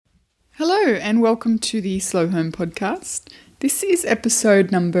Hello and welcome to the Slow Home Podcast. This is episode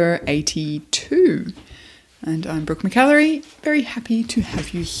number 82 and I'm Brooke McAllery. Very happy to have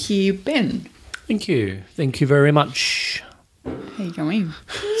you here, Ben. Thank you. Thank you very much. How you going?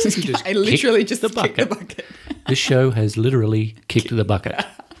 I literally just kicked the bucket. This show has literally kicked the bucket.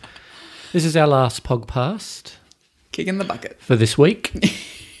 This is our last podcast. Kicking the bucket. For this week.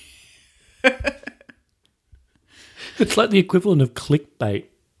 It's like the equivalent of clickbait.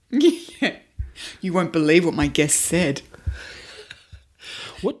 Yeah. You won't believe what my guest said.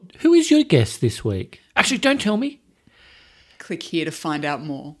 Who is your guest this week? Actually, don't tell me. Click here to find out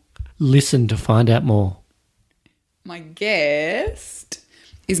more. Listen to find out more. My guest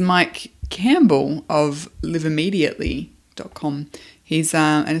is Mike Campbell of liveimmediately.com. He's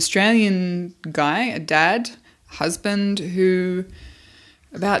an Australian guy, a dad, husband who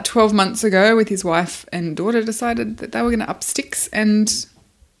about 12 months ago with his wife and daughter decided that they were going to up sticks and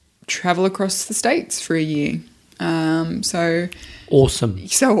travel across the States for a year. So awesome.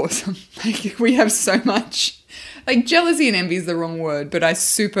 Like, we have so much, like, jealousy and envy is the wrong word, but I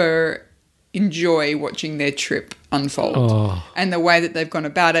super enjoy watching their trip unfold. Oh. And the way that they've gone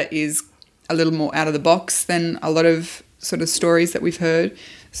about it is a little more out of the box than a lot of sort of stories that we've heard.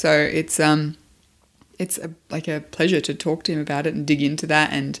 So it's a pleasure to talk to him about it and dig into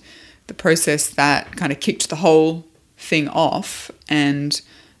that and the process that kind of kicked the whole thing off and,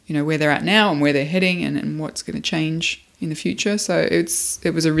 you know, where they're at now and where they're heading and what's going to change in the future. So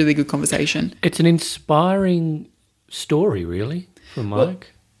it was a really good conversation. It's an inspiring story, really, from Mike. Well,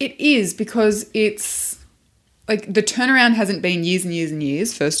 it is, because it's like the turnaround hasn't been years and years and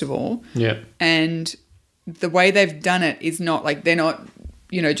years, first of all. Yeah. And the way they've done it is not like they're not,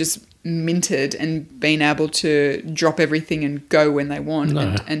 you know, just minted and being able to drop everything and go when they want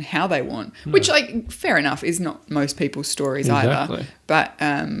and how they want, which, like, fair enough, is not most people's stories either. But,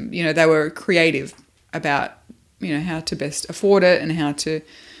 you know, they were creative about, you know, how to best afford it and how to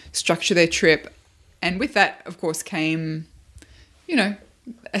structure their trip. And with that, of course, came, you know,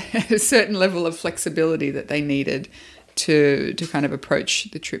 a certain level of flexibility that they needed to kind of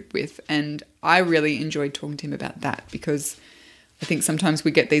approach the trip with. And I really enjoyed talking to him about that, because I think sometimes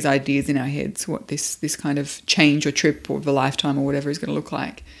we get these ideas in our heads, what this kind of change or trip or the lifetime or whatever is going to look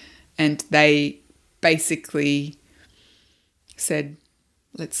like. And they basically said,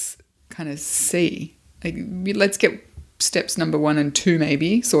 let's kind of see. Like, let's get steps number 1 and 2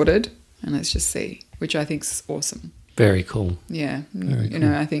 maybe sorted, and let's just see, which I think is awesome. Very cool. Yeah. Very you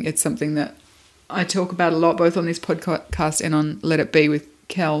know, I think it's something that I talk about a lot, both on this podcast and on Let It Be with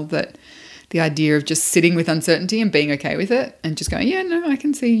Kel, that the idea of just sitting with uncertainty and being okay with it and just going, yeah, no, I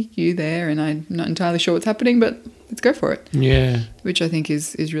can see you there and I'm not entirely sure what's happening, but let's go for it. Yeah. Which I think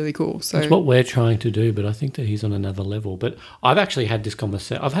is really cool. So it's what we're trying to do, but I think that he's on another level. But I've actually had this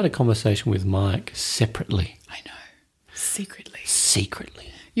conversation. I've had a conversation with Mike separately. I know. Secretly.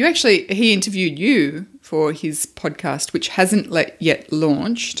 He interviewed you for his podcast, which hasn't yet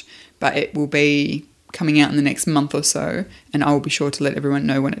launched, but it will be coming out in the next month or so, and I will be sure to let everyone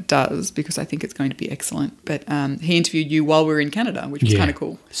know when it does, because I think it's going to be excellent. But he interviewed you while we were in Canada, which was kind of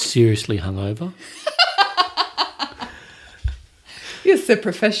cool. Seriously hungover. You're so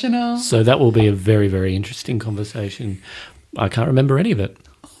professional. So that will be a very, very interesting conversation. I can't remember any of it.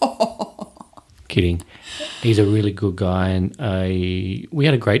 Kidding. He's a really good guy, and we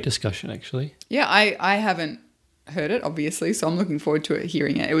had a great discussion, actually. Yeah, I haven't heard it, obviously, so I'm looking forward to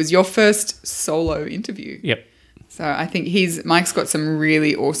hearing it. It was your first solo interview. Yep. So I think Mike's got some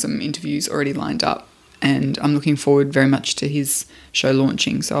really awesome interviews already lined up, and I'm looking forward very much to his show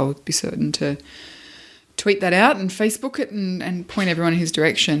launching. So I'll be certain to tweet that out and Facebook it and point everyone in his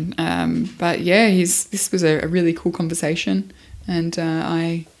direction. But yeah, this was a really cool conversation, and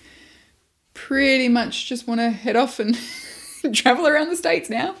I pretty much just want to head off and travel around the States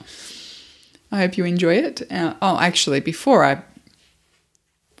now. I hope you enjoy it. Actually, before I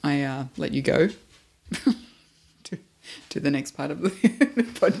let you go to the next part of the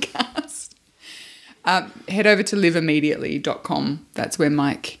podcast, head over to liveimmediately.com. That's where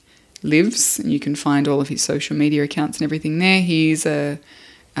Mike lives, and you can find all of his social media accounts and everything there. He's a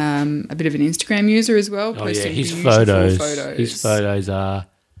bit of an Instagram user as well. Posting his photos. His photos are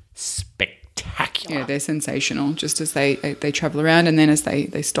spectacular. Yeah, they're sensational. Just as they travel around, and then as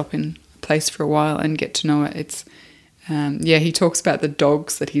they stop in place for a while and get to know it. It's he talks about the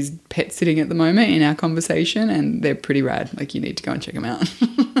dogs that he's pet sitting at the moment in our conversation, and they're pretty rad. Like, you need to go and check them out.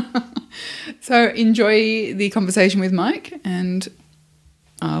 So enjoy the conversation with Mike, and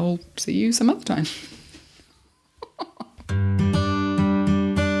I'll see you some other time.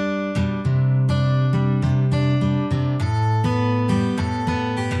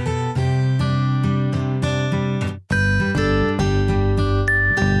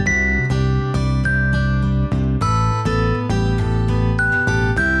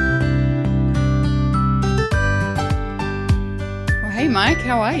 Hey, Mike,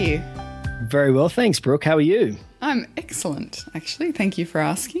 how are you? Very well, thanks, Brooke. How are you? I'm excellent, actually. Thank you for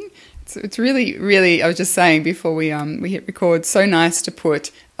asking. It's really, really, I was just saying before we hit record, so nice to put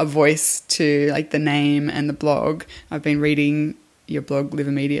a voice to like the name and the blog. I've been reading your blog, Live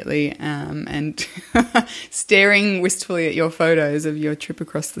Immediately, and staring wistfully at your photos of your trip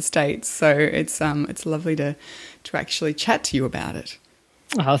across the States. So it's lovely to actually chat to you about it.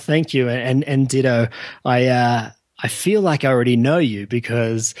 Oh, thank you, and ditto. I feel like I already know you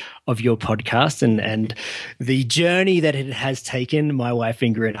because of your podcast and the journey that it has taken my wife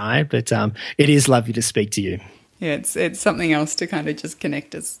Inga and I. But it is lovely to speak to you. Yeah, it's something else to kind of just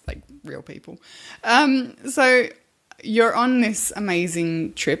connect as like real people. So you're on this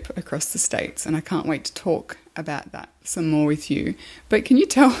amazing trip across the States, and I can't wait to talk about that some more with you. But can you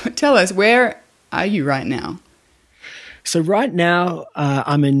tell us, where are you right now? So right now,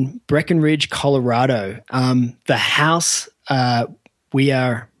 I'm in Breckenridge, Colorado. The house, we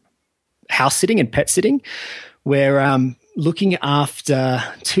are house sitting and pet sitting. We're looking after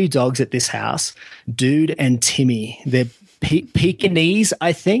two dogs at this house, Dude and Timmy. They're Pekingese,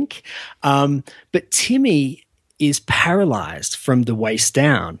 I think. But Timmy is paralyzed from the waist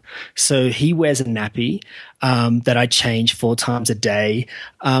down. So he wears a nappy that I change 4 times a day,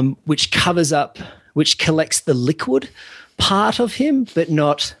 which collects the liquid part of him, but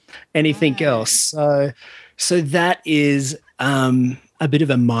not anything else. So that is a bit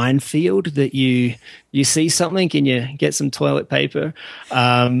of a minefield that you see something and you get some toilet paper.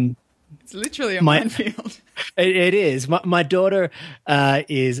 It's literally a minefield. It is. My daughter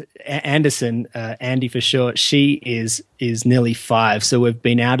is Anderson, Andy for short. She is nearly 5, so we've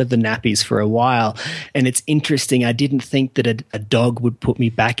been out of the nappies for a while. And it's interesting. I didn't think that a dog would put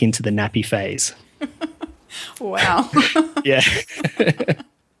me back into the nappy phase. Wow. Yeah.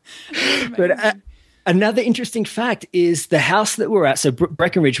 But another interesting fact is the house that we're at. So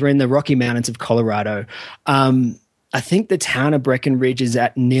Breckenridge, we're in the Rocky Mountains of Colorado. I think the town of Breckenridge is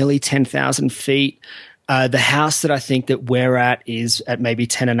at nearly 10,000 feet. The house that I think that we're at is at maybe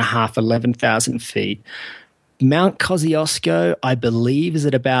 10.5, 11,000 feet. Mount Kosciuszko, I believe, is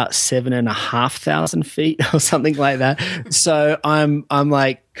at about 7,500 feet or something like that. So I'm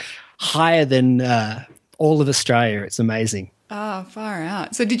like higher than all of Australia. It's amazing. Oh, far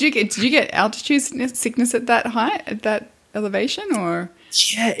out. So did you get altitude sickness at that height, at that elevation, or?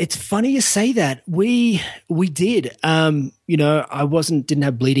 Yeah, it's funny you say that. We did. I didn't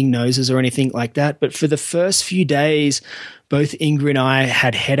have bleeding noses or anything like that, but for the first few days, both Inga and I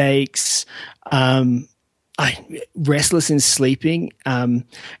had headaches. Restless in sleeping.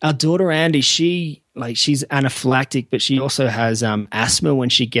 Our daughter Andy, she's anaphylactic, but she also has asthma when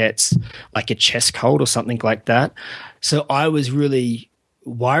she gets like a chest cold or something like that. So I was really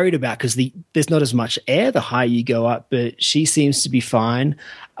worried about, because there's not as much air the higher you go up, but she seems to be fine.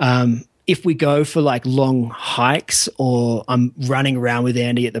 If we go for like long hikes or I'm running around with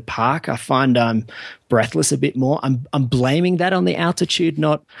Andy at the park, I find I'm breathless a bit more. I'm blaming that on the altitude,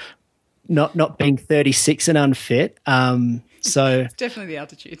 not being 36 and unfit. So it's definitely the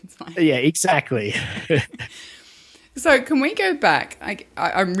altitude. It's fine. Yeah, exactly. So can we go back?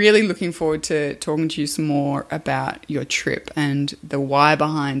 I'm really looking forward to talking to you some more about your trip and the why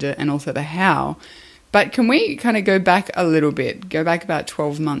behind it and also the how. But can we kind of go back a little bit, go back about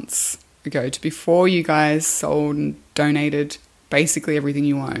 12 months ago to before you guys sold and donated basically everything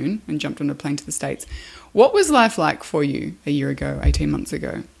you own and jumped on a plane to the States. What was life like for you a year ago, 18 months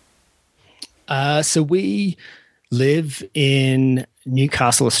ago? So we live in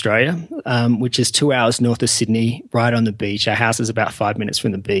Newcastle, Australia, which is 2 hours north of Sydney, right on the beach. Our house is about 5 minutes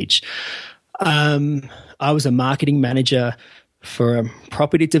from the beach. I was a marketing manager for a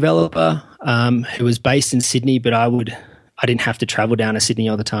property developer who was based in Sydney, but I didn't have to travel down to Sydney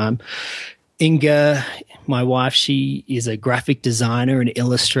all the time. Inga, my wife, she is a graphic designer and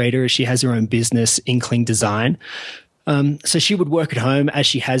illustrator. She has her own business, Inkling Design. So she would work at home, as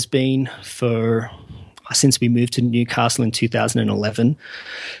she has been since we moved to Newcastle in 2011.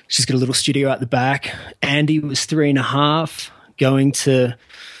 She's got a little studio at the back. Andy was 3.5, going to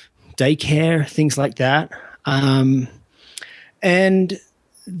daycare, things like that. And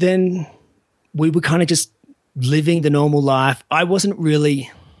then we were kind of just living the normal life. To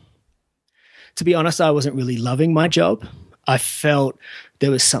be honest, I wasn't really loving my job. I felt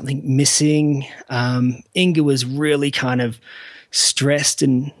there was something missing. Inga was really kind of stressed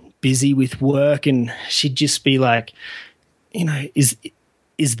and busy with work, and she'd just be like, is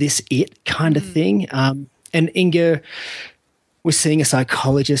this it kind of thing? And Inga was seeing a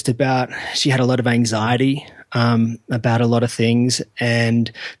psychologist she had a lot of anxiety about a lot of things,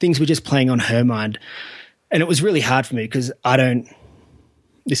 and things were just playing on her mind. And it was really hard for me because I don't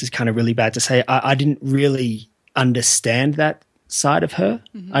this is kind of really bad to say, I didn't really understand that side of her.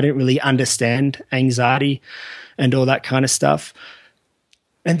 I didn't really understand anxiety and all that kind of stuff.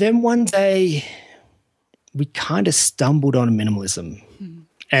 And then one day we kind of stumbled on minimalism.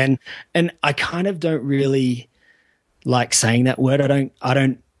 And I kind of don't really like saying that word. I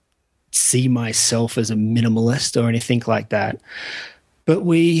don't see myself as a minimalist or anything like that. But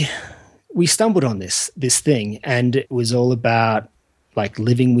we stumbled on this thing, and it was all about like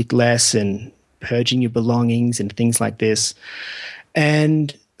living with less and purging your belongings and things like this.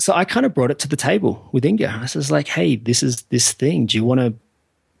 And so I kind of brought it to the table with Inga. I was like, hey, this is this thing. Do you want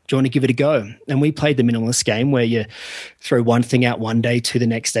to give it a go? And we played the minimalist game where you throw one thing out one day, two the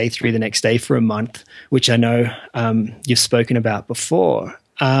next day, three the next day for a month, which I know you've spoken about before.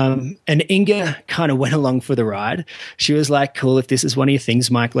 And Inga kind of went along for the ride. She was like, cool, if this is one of your things,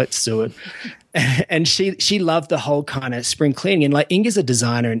 Mike, let's do it. And she loved the whole kind of spring cleaning. And like Inga's a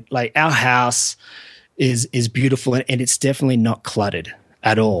designer, and like our house is beautiful, and it's definitely not cluttered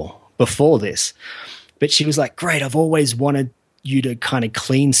at all before this. But she was like, great, I've always wanted you to kind of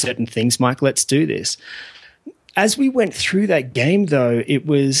clean certain things, Mike, let's do this. As we went through that game though, it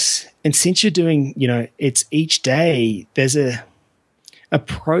was, and since you're doing, it's each day, there's a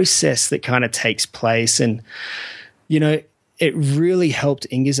process that kind of takes place. And, it really helped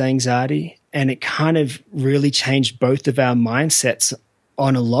Inga's anxiety, and it kind of really changed both of our mindsets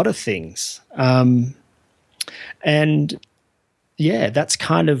on a lot of things. And yeah, that's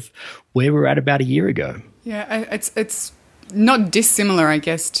kind of where we're at about a year ago. Yeah, it's not dissimilar, I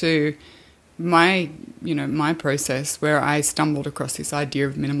guess, to my process, where I stumbled across this idea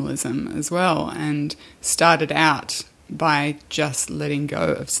of minimalism as well, and started out by just letting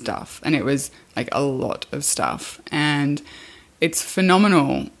go of stuff. And it was like a lot of stuff. And it's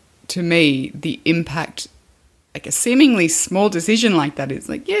phenomenal to me, the impact, like a seemingly small decision like that is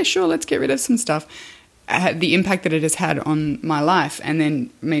like, yeah, sure, let's get rid of some stuff. The impact that it has had on my life. And then,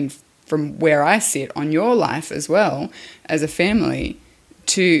 from where I sit on your life as well as a family,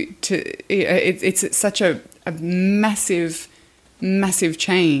 it's such a massive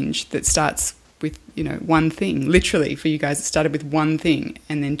change that starts with one thing. Literally, for you guys, it started with one thing,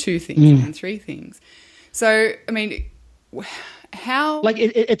 and then two things, and then three things. So how, like,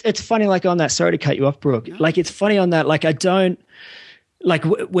 it's funny, like, on that, sorry to cut you off, Brooke. No. Like, it's funny on that, like, I don't, like,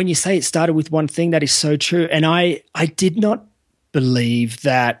 when you say it started with one thing, that is so true. And I did not believe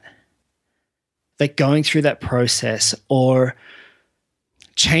that going through that process or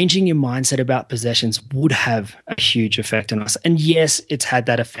changing your mindset about possessions would have a huge effect on us. And yes, it's had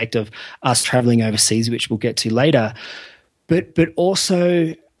that effect of us traveling overseas, which we'll get to later, but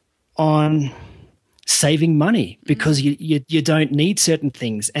also on saving money, because you don't need certain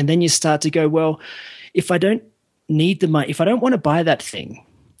things. And then you start to go, well, if I don't need the money, if I don't want to buy that thing,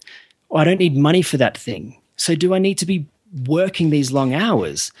 or I don't need money for that thing, so do I need to be working these long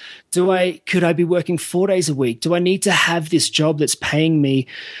hours? Could I be working 4 days a week? Do I need to have this job that's paying me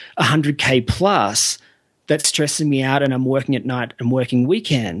 $100K plus, that's stressing me out, and I'm working at night and working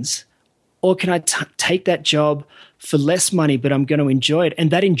weekends? Or can I take that job for less money, but I'm going to enjoy it?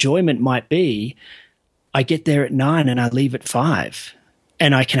 And that enjoyment might be, I get there at 9 and I leave at 5,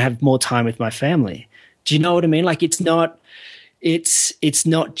 and I can have more time with my family. Do you know what I mean? Like, it's not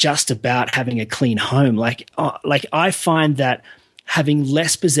just about having a clean home. Like I find that having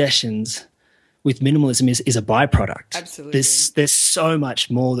less possessions with minimalism is a byproduct. Absolutely. There's so much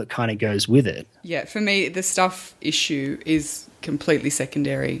more that kind of goes with it. Yeah, for me, the stuff issue is completely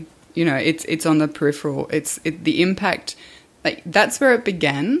secondary. It's on the peripheral. The impact, like, that's where it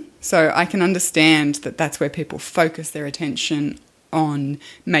began. So I can understand that that's where people focus their attention on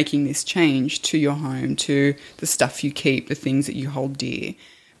making this change to your home, to the stuff you keep, the things that you hold dear.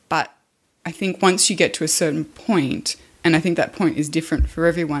 But I think once you get to a certain point, and I think that point is different for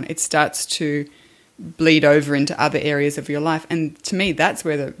everyone, it starts to bleed over into other areas of your life. And to me, that's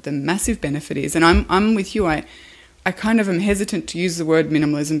where the massive benefit is. And I'm with you. I kind of am hesitant to use the word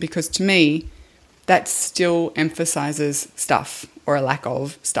minimalism, because to me, that still emphasizes stuff, or a lack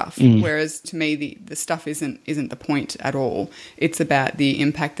of stuff. Whereas to me, the stuff isn't the point at all. It's about the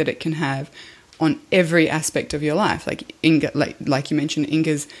impact that it can have on every aspect of your life. Like Inga, like you mentioned,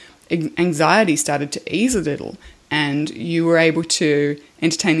 Inga's anxiety started to ease a little, and you were able to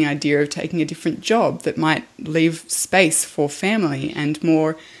entertain the idea of taking a different job that might leave space for family and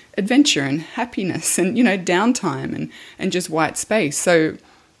more adventure and happiness and, downtime and just white space. So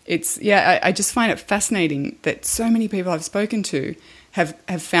I just find it fascinating that so many people I've spoken to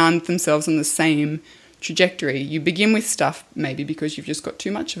have found themselves on the same trajectory. You begin with stuff maybe because you've just got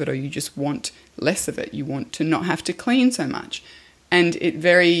too much of it, or you just want less of it. You want to not have to clean so much. And it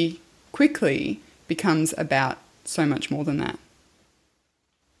very quickly becomes about so much more than that.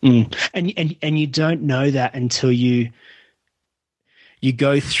 And you don't know that until you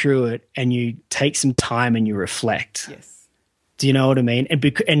go through it and you take some time and you reflect. Yes. Do you know what I mean?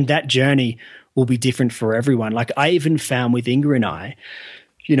 And that journey will be different for everyone. Like I even found with Inga and I,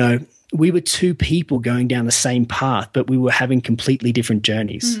 you know, we were two people going down the same path, but we were having completely different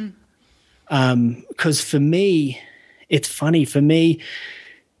journeys. Because for me, it's funny. For me,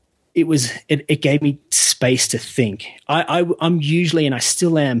 it gave me space to think. I'm usually, and I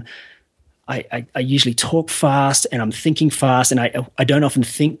still am, I usually talk fast and I'm thinking fast, and I don't often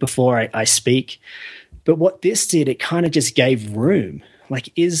think before I speak. But what this did, it kind of just gave room. Like,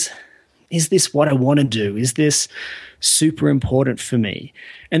 is this what I want to do? Is this super important for me?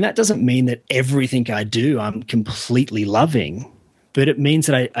 And that doesn't mean that everything I do I'm completely loving, but it means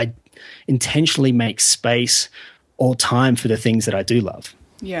that I intentionally make space or time for the things that I do love.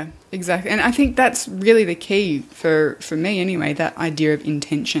 Yeah, exactly. And I think that's really the key for me anyway, that idea of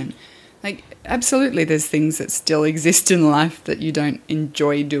intention. Like, absolutely, there's things that still exist in life that you don't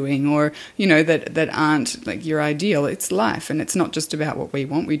enjoy doing, or, you know, that aren't like your ideal. It's life, and it's not just about what we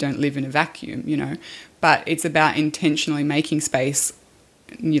want. We don't live in a vacuum, you know, but it's about intentionally making space,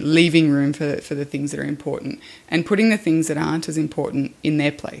 leaving room for the things that are important, and putting the things that aren't as important in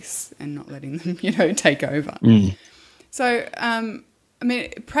their place and not letting them, you know, take over. So, I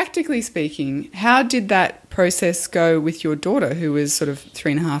mean, practically speaking, how did that process go with your daughter, who was sort of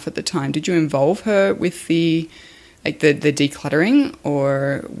 3.5 at the time? Did you involve her with the decluttering,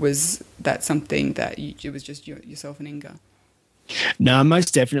 or was that something that it was just yourself and Inga? No,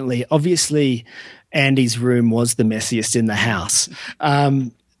 most definitely. Obviously, Andy's room was the messiest in the house.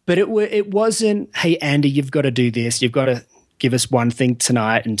 But it wasn't, hey, Andy, you've got to do this. You've got to give us 1 thing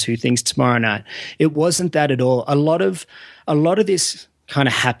tonight and 2 things tomorrow night. It wasn't that at all. A lot of this kind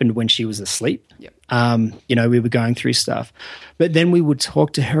of happened when she was asleep. Yep. You know, we were going through stuff, but then we would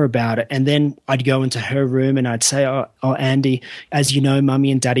talk to her about it. And then I'd go into her room and I'd say, oh, Andy, as you know, Mummy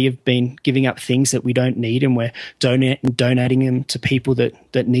and Daddy have been giving up things that we don't need, and we're donating them to people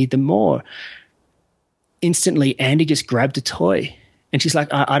that need them more. Instantly, Andy just grabbed a toy. And she's like,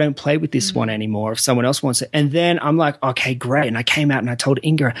 I don't play with this one anymore if someone else wants it. And then I'm like, okay, great. And I came out and I told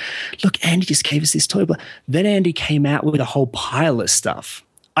Inga, look, Andy just gave us this toy. Then Andy came out with a whole pile of stuff.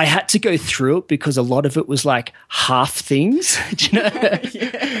 I had to go through it because a lot of it was like half things. Do you know?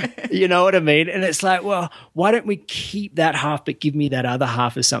 Yeah. You know what I mean? And it's like, well, why don't we keep that half but give me that other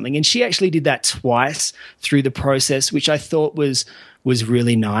half or something? And she actually did that twice through the process, which I thought was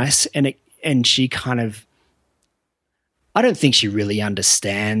really nice. And she kind of, I don't think she really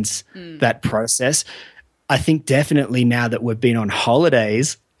understands that process. I think definitely now that we've been on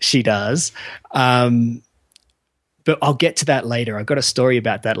holidays, she does. But I'll get to that later. I've got a story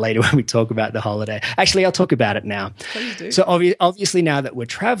about that later when we talk about the holiday. Actually, I'll talk about it now. Please do. So obviously now that we're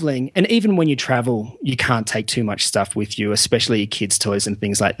traveling, and even when you travel, you can't take too much stuff with you, especially your kids' toys and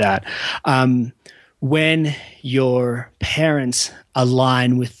things like that. When your parents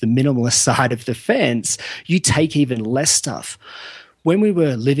align with the minimalist side of the fence, you take even less stuff. When we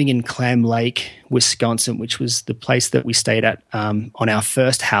were living in Clam Lake, Wisconsin, which was the place that we stayed at on our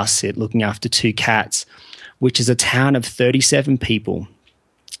first house sit, looking after 2 cats, which is a town of 37 people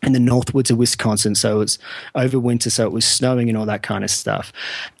in the northwoods of Wisconsin. So it's over winter, so it was snowing and all that kind of stuff.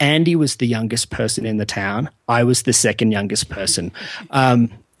 Andy was the youngest person in the town. I was the second youngest person.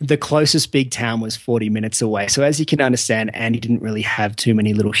 The closest big town was 40 minutes away. So as you can understand, Andy didn't really have too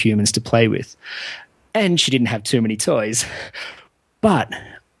many little humans to play with. And she didn't have too many toys. But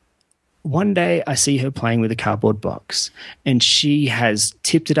one day I see her playing with a cardboard box, and she has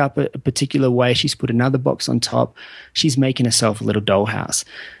tipped it up a particular way. She's put another box on top. She's making herself a little dollhouse.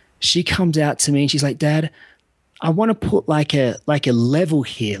 She comes out to me and she's like, Dad, I want to put like a level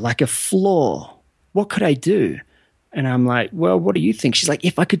here, like a floor. What could I do? And I'm like, well, what do you think? She's like,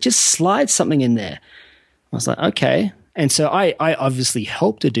 if I could just slide something in there. I was like, okay. And so I obviously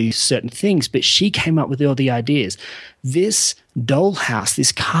helped her do certain things, but she came up with all the ideas. This dollhouse,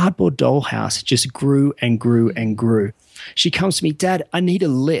 this cardboard dollhouse just grew and grew and grew. She comes to me, Dad, I need a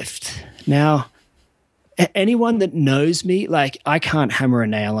lift. Now, anyone that knows me, like, I can't hammer a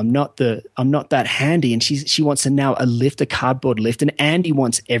nail. I'm not that handy. And she wants a lift, a cardboard lift. And Andy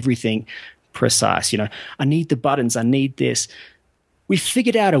wants everything precise. You know, I need the buttons. I need this. We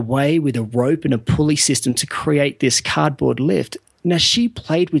figured out a way with a rope and a pulley system to create this cardboard lift. Now, she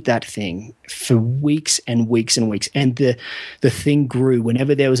played with that thing for weeks and weeks and weeks, and the thing grew.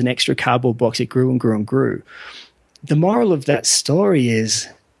 Whenever there was an extra cardboard box, it grew and grew and grew. The moral of that story is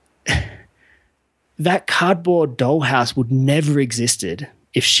that cardboard dollhouse would never existed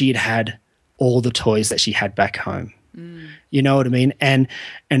if she had had all the toys that she had back home. You know what I mean? And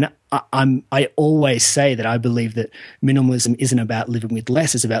I always say that I believe that minimalism isn't about living with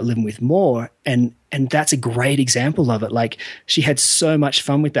less, it's about living with more. And that's a great example of it. Like, she had so much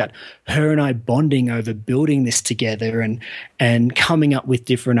fun with that. Her and I bonding over building this together and coming up with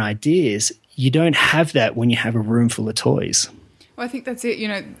different ideas. You don't have that when you have a room full of toys. Well, I think that's it. You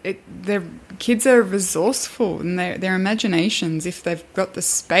know, their kids are resourceful, and their imaginations, if they've got the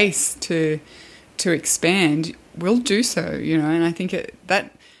space to expand, will do so. You know, and I think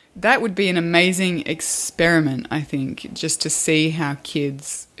that would be an amazing experiment. I think, just to see how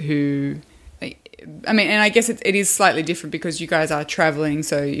kids who, I mean, and I guess it is slightly different because you guys are traveling,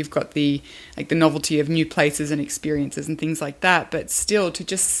 so you've got the novelty of new places and experiences and things like that. But still, to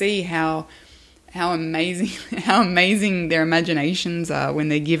just see how amazing their imaginations are when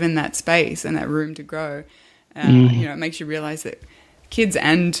they're given that space and that room to grow. You know, it makes you realize that kids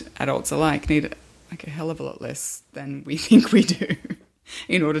and adults alike need like a hell of a lot less than we think we do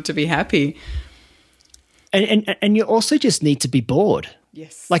in order to be happy. And you also just need to be bored.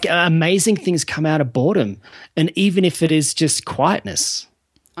 Yes. Like, amazing things come out of boredom, and even if it is just quietness.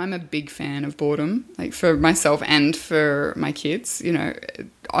 I'm a big fan of boredom, like for myself and for my kids. You know,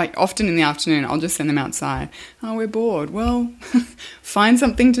 often in the afternoon, I'll just send them outside. Oh, we're bored. Well, find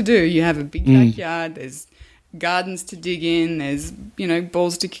something to do. You have a big backyard. There's gardens to dig in. There's, you know,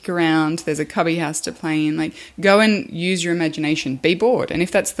 balls to kick around. There's a cubby house to play in. Like, go and use your imagination. Be bored. And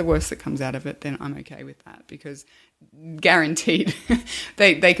if that's the worst that comes out of it, then I'm okay with that, because guaranteed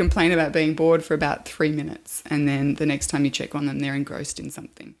they complain about being bored for about 3 minutes, and then the next time you check on them, they're engrossed in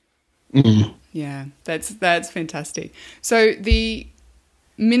something. Yeah, that's fantastic. So the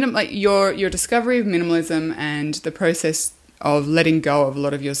your discovery of minimalism and the process of letting go of a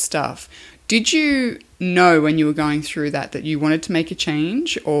lot of your stuff, did you know when you were going through that you wanted to make a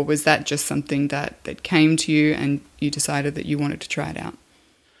change, or was that just something that came to you and you decided that you wanted to try it out?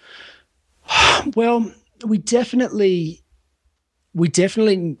 Well, we definitely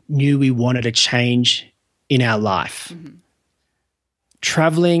knew we wanted a change in our life.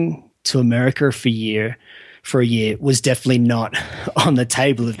 Traveling to America for a year was definitely not on the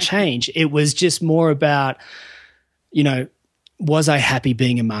table of change. It was just more about, you know, was I happy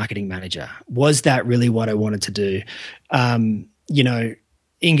being a marketing manager? Was that really what I wanted to do? You know,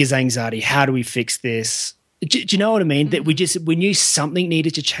 Inga's anxiety, how do we fix this? Do you know what I mean? That we knew something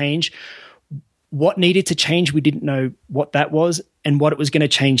needed to change. What needed to change, we didn't know what that was, and what it was going to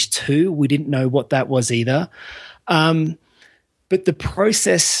change to, we didn't know what that was either. But the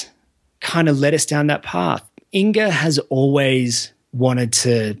process kind of led us down that path. Inga has always wanted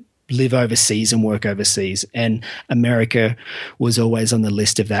to live overseas and work overseas, and America was always on the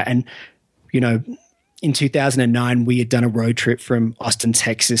list of that. And, you know, in 2009, we had done a road trip from Austin,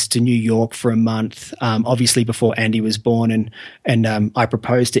 Texas to New York for a month, obviously before Andy was born. And I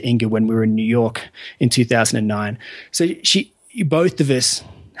proposed to Inga when we were in New York in 2009. So both of us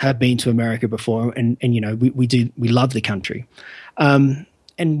have been to America before, and you know, we love the country. And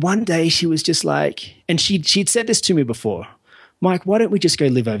one day she was just like, and she'd said this to me before, Mike, why don't we just go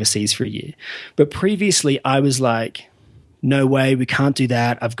live overseas for a year? But previously I was like, no way, we can't do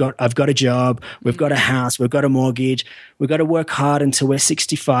that. I've got a job, we've got a house, we've got a mortgage, we've got to work hard until we're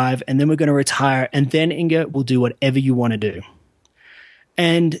 65, and then we're going to retire, and then Inga will do whatever you want to do.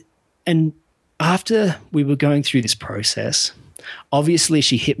 And after we were going through this process, obviously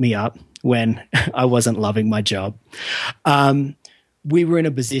she hit me up when I wasn't loving my job. We were in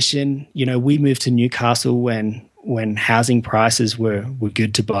a position, you know, we moved to Newcastle when housing prices were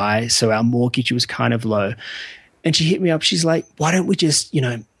good to buy, so our mortgage was kind of low. And she hit me up. She's like, why don't we just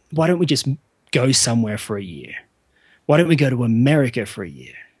go somewhere for a year? Why don't we go to America for a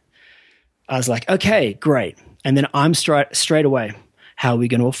year? I was like, okay, great. And then I'm straight away, how are we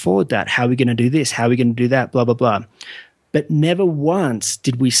going to afford that? How are we going to do this? How are we going to do that? Blah, blah, blah. But never once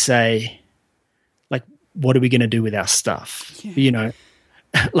did we say, like, what are we going to do with our stuff? Yeah. You know,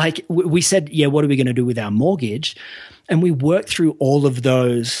 like we said, yeah, what are we going to do with our mortgage? And we worked through all of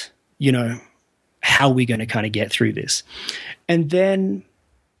those, you know, how are we going to kind of get through this? And then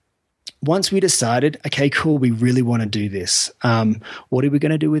once we decided, okay, cool, we really want to do this. What are we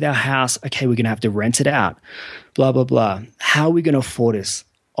going to do with our house? Okay, we're going to have to rent it out, blah, blah, blah. How are we going to afford this?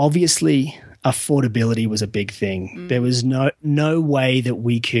 Obviously, affordability was a big thing. There was no way that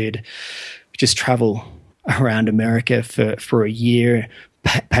we could just travel around America for a year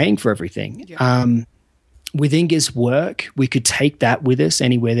paying for everything. Yeah. With Inga's work, we could take that with us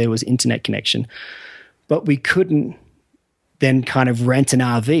anywhere there was internet connection, but we couldn't then kind of rent an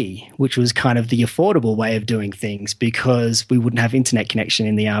RV, which was kind of the affordable way of doing things because we wouldn't have internet connection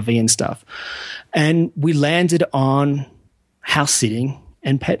in the RV and stuff. And we landed on house sitting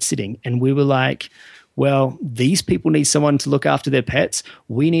and pet sitting. And we were like, well, these people need someone to look after their pets.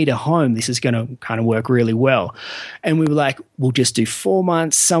 We need a home. This is going to kind of work really well. And we were like, we'll just do 4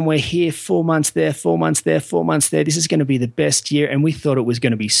 months somewhere here, 4 months there, 4 months there, 4 months there. This is going to be the best year. And we thought it was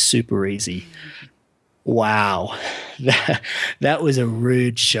going to be super easy. Wow. That was a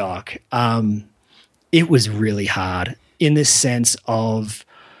rude shock. It was really hard in the sense of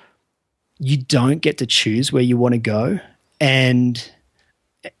you don't get to choose where you want to go. And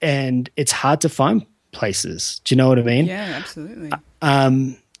it's hard to find places. Do you know what I mean? Yeah, absolutely.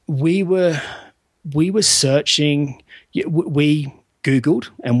 We were searching. We Googled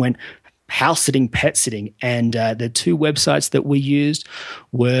and went house sitting, pet sitting, and the two websites that we used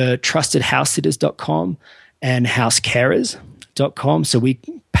were trustedhousesitters.com and housecarers.com. So we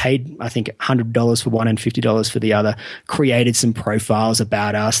paid, I think, $100 for one and $50 for the other, created some profiles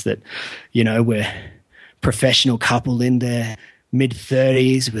about us that, we're professional couple in their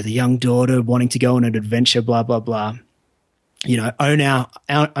mid-30s with a young daughter wanting to go on an adventure, blah, blah, blah. Own our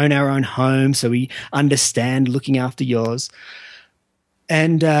own home, so we understand looking after yours.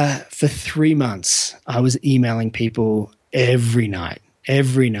 And for 3 months, I was emailing people every night,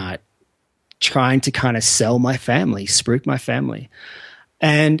 trying to kind of sell my family, spruik my family.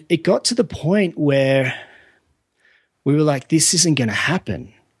 And it got to the point where we were like, this isn't going to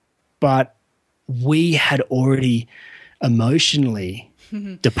happen. But we had already emotionally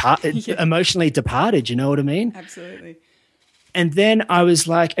departed, you know what I mean? Absolutely. And then I was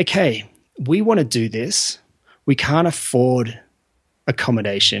like, okay, we want to do this. We can't afford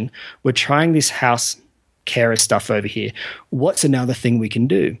accommodation. We're trying this house carer stuff over here. What's another thing we can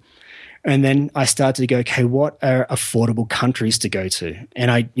do? And then I started to go, okay, what are affordable countries to go to? And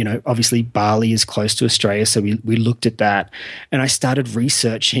I, obviously Bali is close to Australia. So we looked at that and I started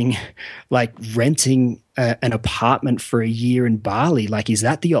researching like renting an apartment for a year in Bali. Like, is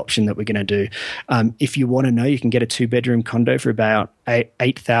that the option that we're going to do? If you want to know, you can get a 2-bedroom condo for about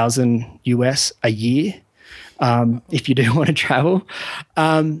 $8,000 US a year. If you do want to travel.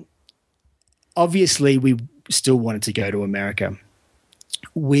 Obviously we still wanted to go to America.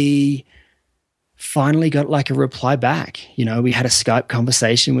 We finally got like a reply back. We had a Skype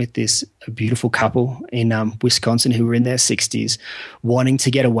conversation with this beautiful couple in Wisconsin who were in their 60s, wanting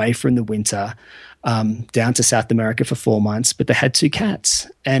to get away from the winter down to South America for 4 months, but they had 2 cats.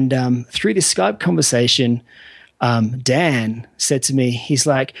 And through this Skype conversation, Dan said to me, he's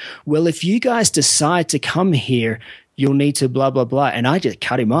like, well, if you guys decide to come here, you'll need to blah, blah, blah. And I just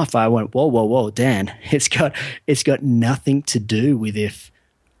cut him off. I went, whoa, Dan, it's got nothing to do with if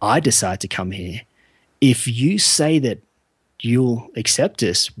I decide to come here. If you say that you'll accept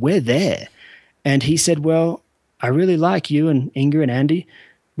us, we're there. And he said, well, I really like you and Inga and Andy.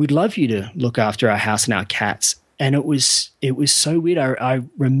 We'd love you to look after our house and our cats. And it was so weird. I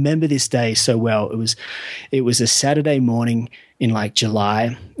remember this day so well. It was a Saturday morning in like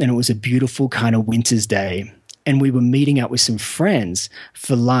July, and it was a beautiful kind of winter's day. And we were meeting up with some friends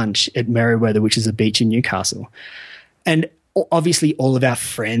for lunch at Merriweather, which is a beach in Newcastle. And obviously all of our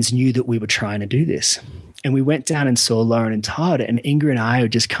friends knew that we were trying to do this. And we went down and saw Lauren and Todd, and Inga and I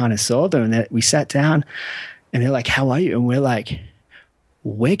just kind of saw them. And we sat down and they're like, how are you? And we're like,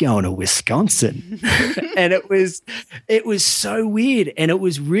 we're going to Wisconsin. And it was so weird. And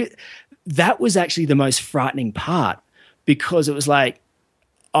that was actually the most frightening part, because it was like,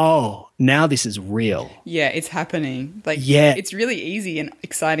 oh, now this is real. Yeah, it's happening. Like, yeah, it's really easy and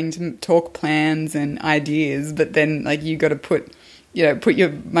exciting to talk plans and ideas, but then like you got to put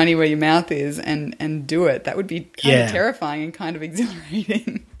your money where your mouth is and do it. That would be kind of terrifying and kind of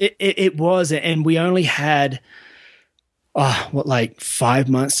exhilarating. It was, and we only had 5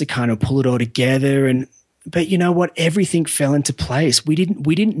 months to kind of pull it all together. But you know what? Everything fell into place. We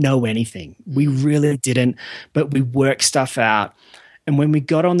didn't know anything. We really didn't, but we worked stuff out. And when we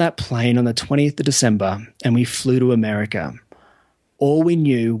got on that plane on the 20th of December and we flew to America, all we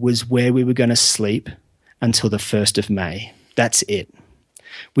knew was where we were going to sleep until the 1st of May. That's it.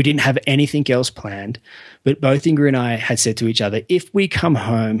 We didn't have anything else planned, but both Inga and I had said to each other, if we come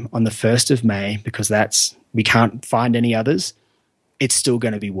home on the 1st of May, because we can't find any others, it's still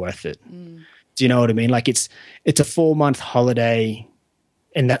going to be worth it. Mm. Do you know what I mean? Like it's a 4-month holiday,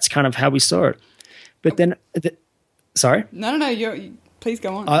 and that's kind of how we saw it. But then, sorry? No, please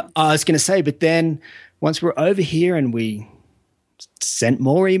go on. I was going to say, but then once we're over here and we sent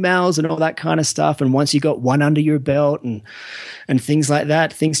more emails and all that kind of stuff, and once you got one under your belt and things like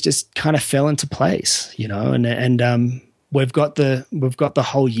that, things just kind of fell into place, and we've got the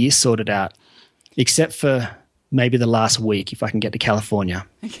whole year sorted out, except for maybe the last week if I can get to California.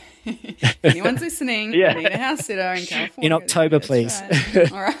 Anyone's listening, Yeah. need a house sitter in California. In October, That's please.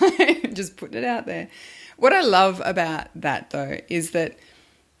 right. All right, just putting it out there. What I love about that, though, is that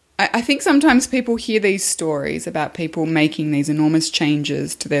I think sometimes people hear these stories about people making these enormous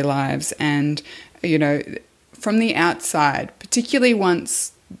changes to their lives and, you know, from the outside, particularly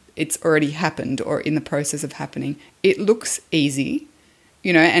once it's already happened or in the process of happening, it looks easy,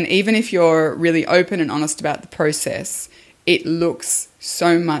 you know, and even if you're really open and honest about the process, it looks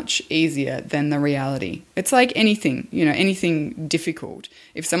so much easier than the reality. It's like anything, you know, anything difficult.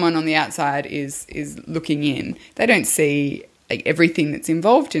 If someone on the outside is looking in, they don't see like everything that's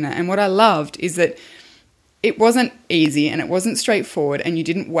involved in it. And what I loved is that it wasn't easy and it wasn't straightforward, and you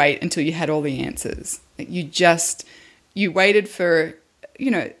didn't wait until you had all the answers. Like you waited for,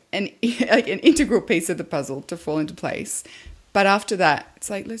 you know, an integral piece of the puzzle to fall into place. But after that, it's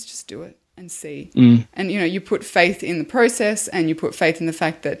like, let's just do it and see. And, you know, you put faith in the process, and you put faith in the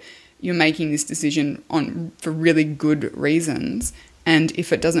fact that you're making this decision for really good reasons. And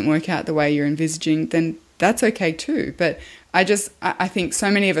if it doesn't work out the way you're envisaging, then that's okay too. But I think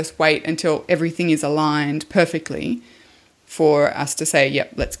so many of us wait until everything is aligned perfectly for us to say,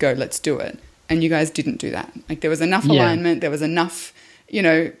 yep, let's go, let's do it. And you guys didn't do that. Like, there was enough alignment, there was enough, you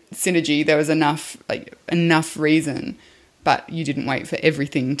know, synergy, there was enough reason, but you didn't wait for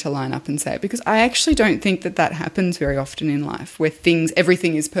everything to line up and say it. Because I actually don't think that happens very often in life, where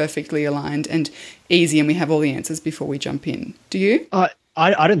everything is perfectly aligned and easy and we have all the answers before we jump in. Do you?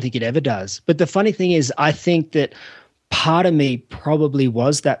 I don't think it ever does. But the funny thing is, I think that part of me probably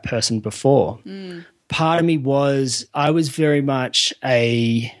was that person before. Part of me I was very much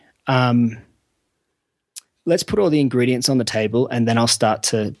a let's put all the ingredients on the table and then I'll start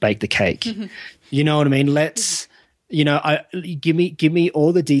to bake the cake. You know what I mean? Let's, you know, give me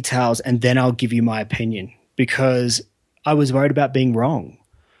all the details and then I'll give you my opinion, because I was worried about being wrong.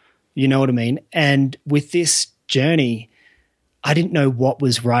 You know what I mean? And with this journey, I didn't know what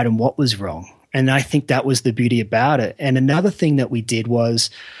was right and what was wrong. And I think that was the beauty about it. And another thing that we did was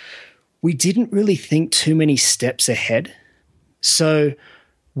we didn't really think too many steps ahead. So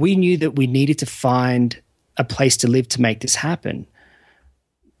we knew that we needed to find a place to live to make this happen.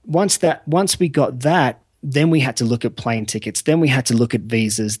 Once we got that, then we had to look at plane tickets. Then we had to look at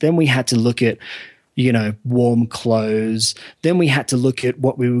visas. Then we had to look at, you know, warm clothes. Then we had to look at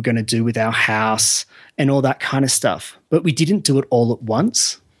what we were going to do with our house and all that kind of stuff. But we didn't do it all at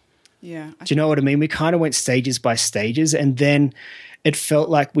once. Yeah. Do you know what I mean? We kind of went stages by stages, and then it felt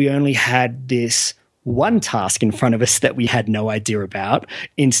like we only had this one task in front of us that we had no idea about,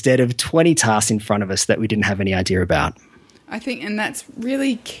 instead of 20 tasks in front of us that we didn't have any idea about. I think, and that's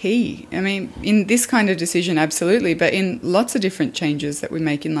really key. I mean, in this kind of decision, absolutely, but in lots of different changes that we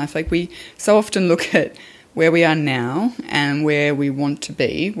make in life, like we so often look at where we are now and where we want to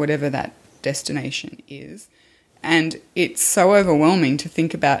be, whatever that destination is. And it's so overwhelming to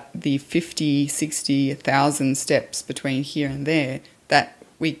think about the 50, 60, 1,000 steps between here and there that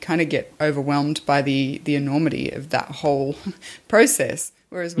we kind of get overwhelmed by the enormity of that whole process.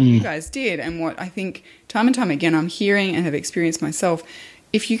 Whereas what you guys did, and what I think time and time again I'm hearing and have experienced myself,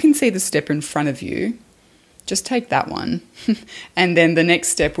 if you can see the step in front of you, just take that one. And then the next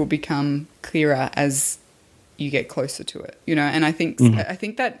step will become clearer as you get closer to it, you know. And I think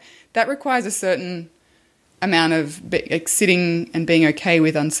that requires a certain amount of like sitting and being okay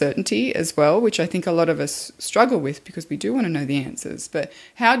with uncertainty as well, which I think a lot of us struggle with because we do want to know the answers. But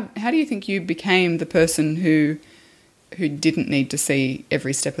how do you think you became the person who didn't need to see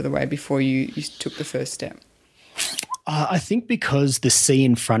every step of the way before you took the first step? I think because the sea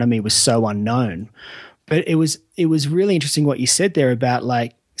in front of me was so unknown. But it was really interesting what you said there about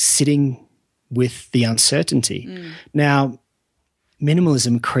like sitting with the uncertainty. Now,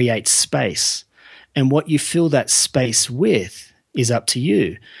 minimalism creates space. And what you fill that space with is up to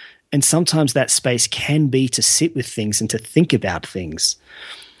you. And sometimes that space can be to sit with things and to think about things.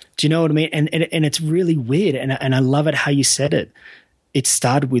 Do you know what I mean? And it's really weird. And I love it how you said it. It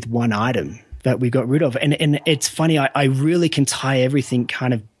started with one item that we got rid of. And it's funny, I really can tie everything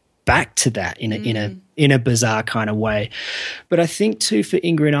kind of back to that in a bizarre kind of way. But I think too, for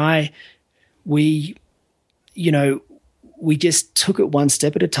Ingrid and I, we just took it one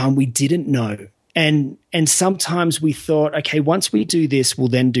step at a time. We didn't know. And sometimes we thought, okay, once we do this, we'll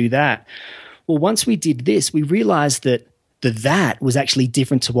then do that. Well, once we did this, we realized that that was actually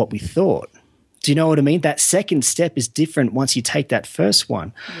different to what we thought. Do you know what I mean? That second step is different once you take that first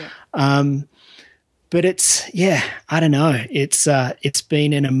one. Yeah. But I don't know. It's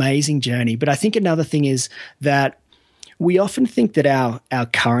been an amazing journey. But I think another thing is that we often think that our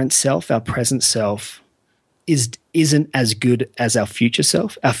current self, our present self, isn't as good as our future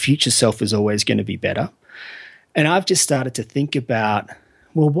self. Our future self is always going to be better. And I've just started to think about,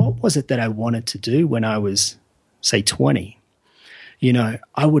 well, what was it that I wanted to do when I was, say, 20? You know,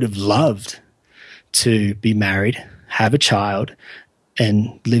 I would have loved to be married, have a child,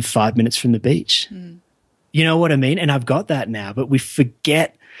 and live 5 minutes from the beach. You know what I mean? And I've got that now, but we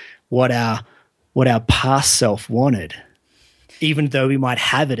forget what our past self wanted, even though we might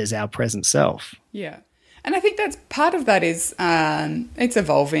have it as our present self. Yeah. And I think that's part of that is it's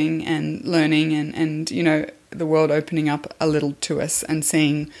evolving and learning and you know, the world opening up a little to us and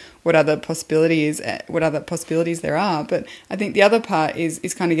seeing what other possibilities there are. But I think the other part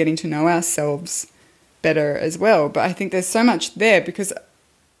is kind of getting to know ourselves better as well. But I think there's so much there because,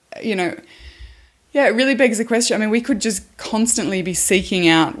 you know, yeah, it really begs the question. I mean, we could just constantly be seeking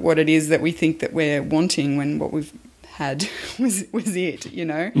out what it is that we think that we're wanting when what we've had was it, you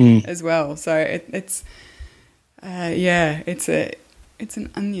know, as well. So it's an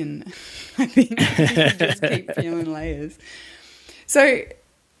onion, I think. You just keep peeling layers. So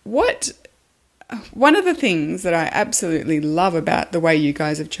one of the things that I absolutely love about the way you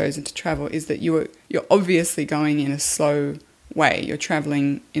guys have chosen to travel is that you're obviously going in a slow way. You're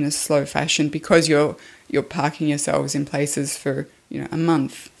traveling in a slow fashion because you're parking yourselves in places for, you know, a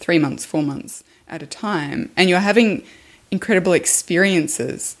month, 3 months, 4 months at a time, and you're having incredible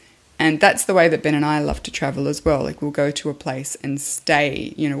experiences. And that's the way that Ben and I love to travel as well. Like, we'll go to a place and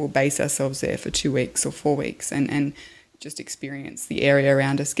stay, you know, we'll base ourselves there for 2 weeks or 4 weeks and just experience the area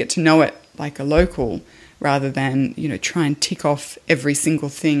around us, get to know it like a local rather than, you know, try and tick off every single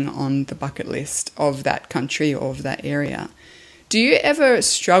thing on the bucket list of that country or of that area. Do you ever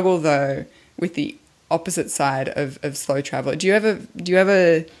struggle, though, with the opposite side of slow travel? Do you ever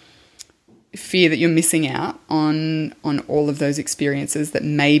fear that you're missing out on all of those experiences that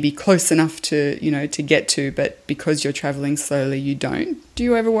may be close enough to, you know, to get to, but because you're traveling slowly, you don't? Do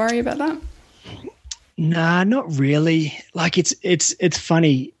you ever worry about that? Nah, not really. Like, it's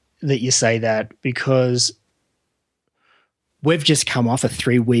funny that you say that because we've just come off a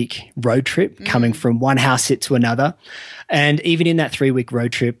 3-week road trip coming from one house sit to another. And even in that 3-week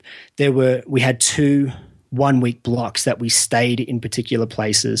road trip, we had 2 1-week blocks that we stayed in particular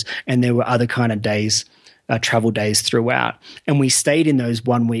places, and there were other kind of days, travel days throughout. And we stayed in those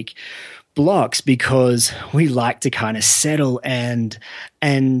 1-week blocks because we like to kind of settle and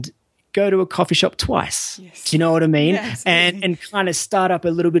go to a coffee shop twice. Yes. Do you know what I mean? Yes, and kind of start up a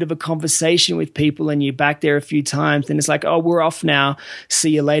little bit of a conversation with people, and you're back there a few times, and it's like, oh, we're off now. See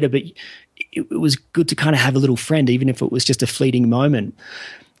you later. But it was good to kind of have a little friend, even if it was just a fleeting moment.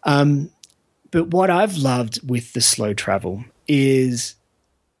 But what I've loved with the slow travel is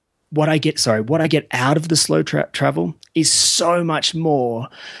what I get out of the slow travel is so much more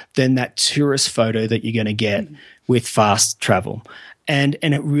than that tourist photo that you're going to get with fast travel. And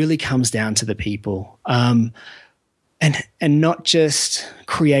it really comes down to the people, and not just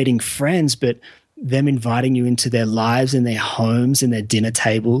creating friends, but them inviting you into their lives and their homes and their dinner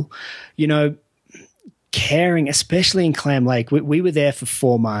table, you know, caring, especially in Clam Lake. We were there for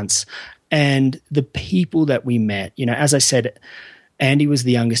 4 months. And the people that we met, you know, as I said, Andy was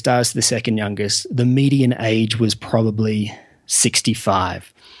the youngest, I was the second youngest. The median age was probably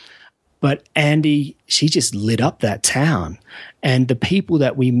 65. But Andy, she just lit up that town. And the people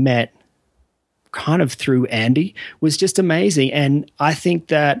that we met kind of through Andy was just amazing. And I think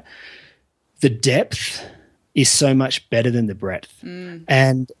that the depth is so much better than the breadth.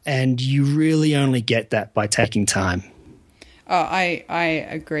 And you really only get that by taking time. Oh, I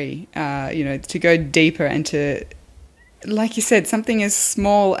agree. You know, to go deeper and to, like you said, something as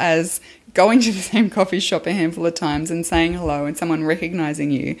small as going to the same coffee shop a handful of times and saying hello and someone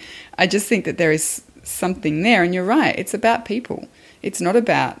recognizing you. I just think that there is something there. And you're right. It's about people. It's not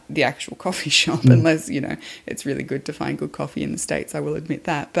about the actual coffee shop, unless, you know, it's really good to find good coffee in the States. I will admit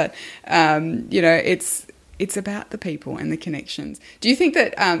that. But, you know, it's about the people and the connections. Do you think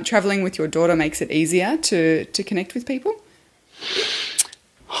that traveling with your daughter makes it easier to connect with people?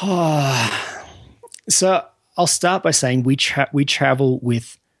 So I'll start by saying we travel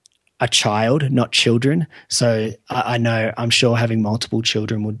with a child, not children. So I'm sure having multiple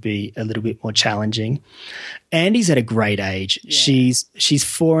children would be a little bit more challenging. Andy's at a great age. Yeah. She's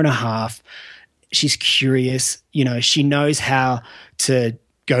 4.5. She's curious. You know, she knows how to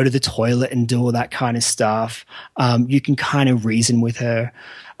go to the toilet and do all that kind of stuff. You can kind of reason with her.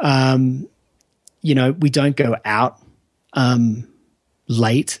 You know, we don't go out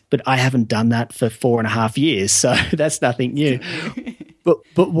late, but I haven't done that for 4.5 years, so that's nothing new.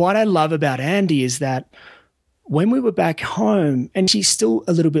 But what I love about Andy is that when we were back home, and she's still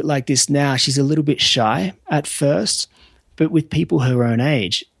a little bit like this now, she's a little bit shy at first, but with people her own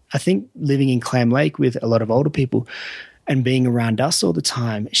age, I think living in Clam Lake with a lot of older people and being around us all the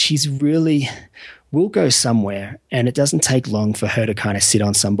time, she's really will go somewhere and it doesn't take long for her to kind of sit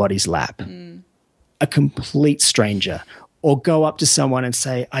on somebody's lap, a complete stranger, or go up to someone and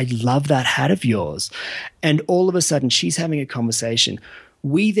say, I love that hat of yours. And all of a sudden she's having a conversation.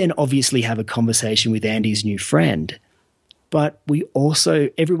 We then obviously have a conversation with Andy's new friend, but we also,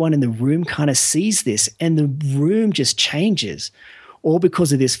 everyone in the room kind of sees this and the room just changes, all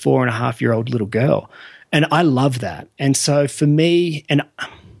because of this 4.5-year-old little girl. And I love that. And so for me, and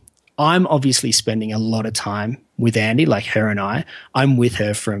I'm obviously spending a lot of time with Andy, like her and I'm with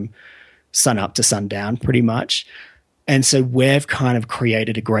her from sun up to sundown pretty much. And so we've kind of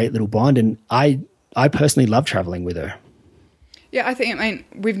created a great little bond. And I personally love traveling with her. Yeah, I mean,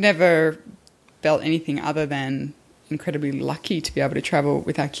 we've never felt anything other than incredibly lucky to be able to travel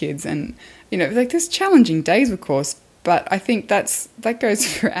with our kids. And, you know, like there's challenging days, of course, but I think that goes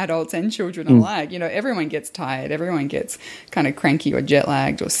for adults and children alike. You know, everyone gets tired. Everyone gets kind of cranky or jet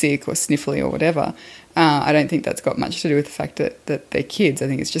lagged or sick or sniffly or whatever. I don't think that's got much to do with the fact that they're kids. I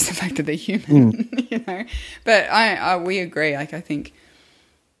think it's just the fact that they're human, you know. But we agree. Like, I think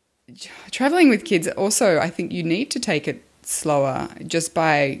traveling with kids also, I think you need to take it slower just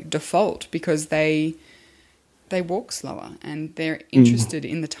by default because they walk slower and they're interested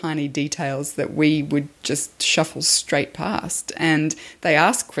in the tiny details that we would just shuffle straight past, and they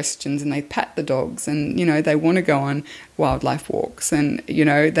ask questions and they pat the dogs and, you know, they want to go on wildlife walks and, you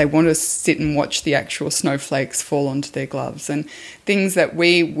know, they want to sit and watch the actual snowflakes fall onto their gloves and things that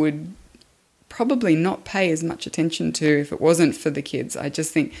we would probably not pay as much attention to if it wasn't for the kids. I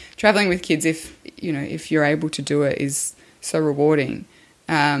just think traveling with kids, if you're able to do it, is so rewarding.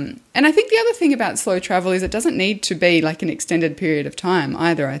 And I think the other thing about slow travel is it doesn't need to be like an extended period of time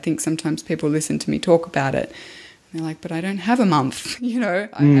either. I think sometimes people listen to me talk about it and they're like, but I don't have a month, you know,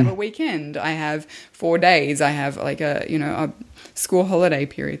 I have a weekend, I have 4 days, I have like a school holiday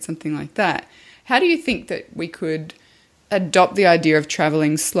period, something like that. How do you think that we could adopt the idea of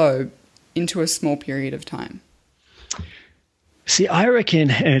traveling slow into a small period of time? See, I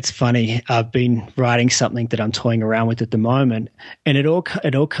reckon, and it's funny, I've been writing something that I'm toying around with at the moment, and it all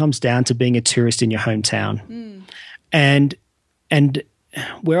comes down to being a tourist in your hometown. And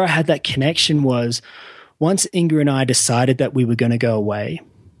where I had that connection was once Inga and I decided that we were going to go away,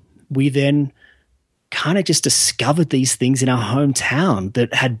 we then kind of just discovered these things in our hometown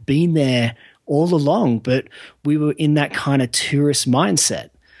that had been there all along, but we were in that kind of tourist mindset.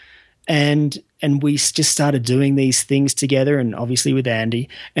 And we just started doing these things together, and obviously with Andy,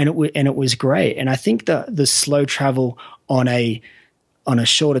 and it was great. And I think the slow travel on a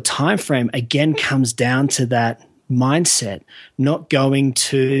shorter time frame again comes down to that mindset, not going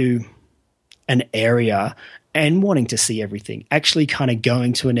to an area and wanting to see everything, actually kind of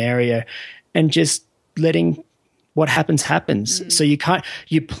going to an area and just letting what happens. So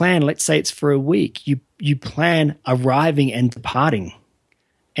you plan, let's say it's for a week, you plan arriving and departing.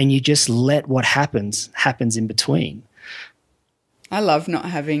 And you just let what happens in between. I love not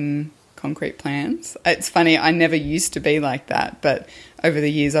having concrete plans. It's funny, I never used to be like that, but over the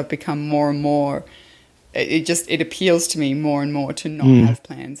years I've become more and more, it appeals to me more and more to not have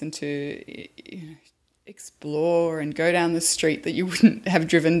plans and to explore and go down the street that you wouldn't have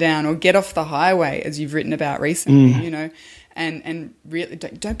driven down or get off the highway, as you've written about recently, you know. And really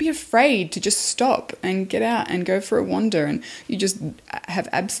don't be afraid to just stop and get out and go for a wander, and you just have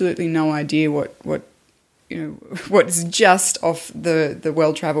absolutely no idea what's just off the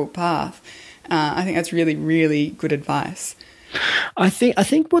well-traveled path. I think that's really, really good advice. I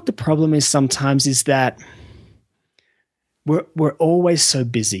think what the problem is sometimes is that we're always so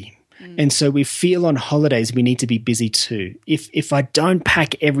busy. And so we feel on holidays we need to be busy too. If I don't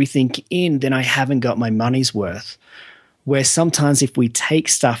pack everything in, then I haven't got my money's worth. Where sometimes if we take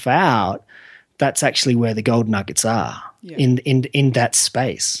stuff out, that's actually where the gold nuggets are, in that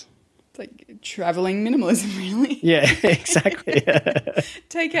space. It's like traveling minimalism, really. Yeah, exactly.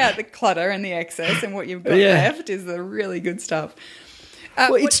 Take out the clutter and the excess, and what you've got left is the really good stuff.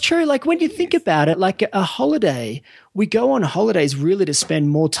 It's true. Like when you think about it, like a holiday, we go on holidays really to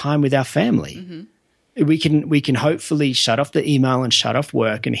spend more time with our family. We can hopefully shut off the email and shut off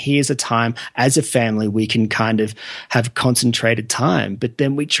work, and here's a time as a family we can kind of have concentrated time. But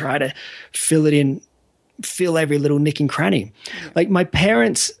then we try to fill it in fill every little nick and cranny. Like my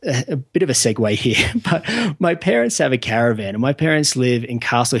parents, a bit of a segue here, but my parents have a caravan, and my parents live in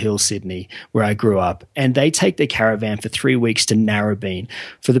Castle Hill, Sydney, where I grew up, and they take their caravan for 3 weeks to Narrabeen.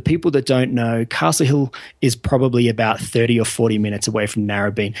 For the people that don't know, Castle Hill is probably about 30 or 40 minutes away from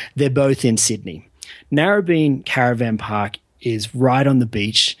Narrabeen. They're both in Sydney. Narrabeen Caravan Park is right on the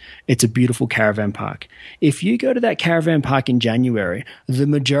beach. It's a beautiful caravan park. If you go to that caravan park in January, the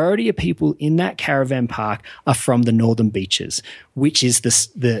majority of people in that caravan park are from the northern beaches, which is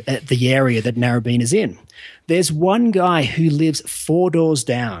the area that Narrabeen is in. There's one guy who lives 4 doors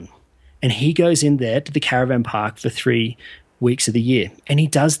down, and he goes in there to the caravan park for 3 weeks of the year. And he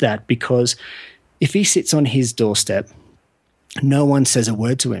does that because if he sits on his doorstep, no one says a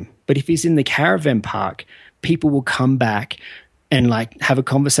word to him. But if he's in the caravan park, people will come back and like have a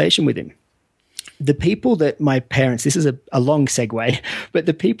conversation with him. The people that my parents, this is a long segue, but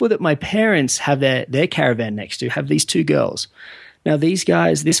the people that my parents have their caravan next to have these 2 girls. Now these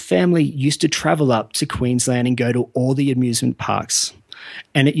guys, this family used to travel up to Queensland and go to all the amusement parks.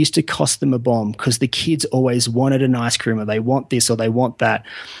 And it used to cost them a bomb because the kids always wanted an ice cream, or they want this or they want that.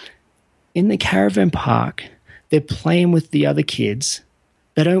 In the caravan park, they're playing with the other kids.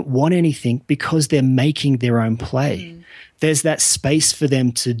 They don't want anything because they're making their own play. There's that space for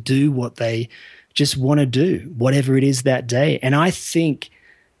them to do what they just want to do, whatever it is that day. And I think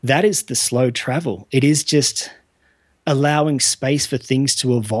that is the slow travel. It is just allowing space for things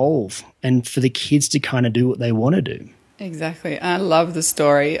to evolve and for the kids to kind of do what they want to do. Exactly. I love the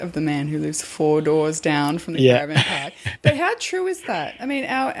story of the man who lives 4 doors down from the caravan park. But how true is that? I mean,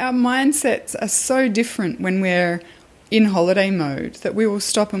 our mindsets are so different when we're in holiday mode that we will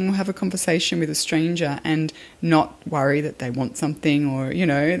stop and we'll have a conversation with a stranger and not worry that they want something, or, you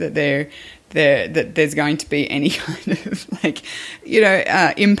know, that that there's going to be any kind of like, you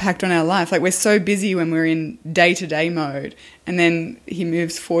know, impact on our life. Like we're so busy when we're in day-to-day mode, and then he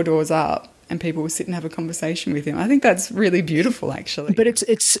moves 4 doors up and people will sit and have a conversation with him. I think that's really beautiful, actually. But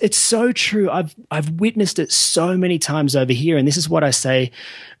it's so true. I've witnessed it so many times over here, and this is what I say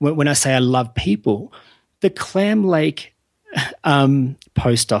when I say I love people. The Clam Lake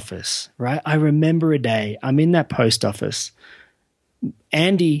post office, right? I remember a day I'm in that post office.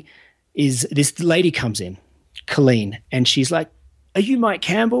 This lady comes in, Colleen, and she's like, "Are you Mike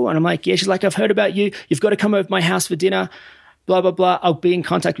Campbell?" And I'm like, "Yeah." She's like, "I've heard about you. You've got to come over to my house for dinner. Blah, blah, blah. I'll be in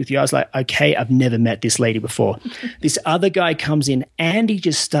contact with you." I was like, okay, I've never met this lady before. This other guy comes in. Andy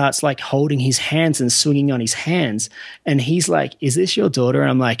just starts like holding his hands and swinging on his hands. And he's like, "Is this your daughter?"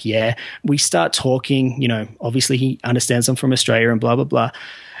 And I'm like, "Yeah." We start talking, you know, obviously he understands I'm from Australia and blah, blah, blah.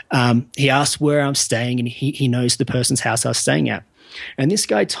 He asks where I'm staying, and he knows the person's house I was staying at. And this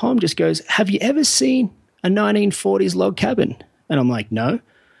guy, Tom, just goes, "Have you ever seen a 1940s log cabin?" And I'm like, "No."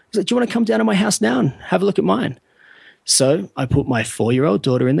 He's like, "Do you want to come down to my house now and have a look at mine?" So I put my 4-year-old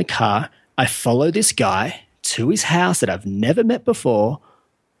daughter in the car. I follow this guy to his house that I've never met before,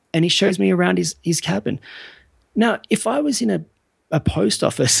 and he shows me around his cabin. Now, if I was in a post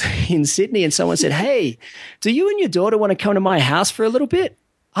office in Sydney and someone said, "Hey, do you and your daughter want to come to my house for a little bit?"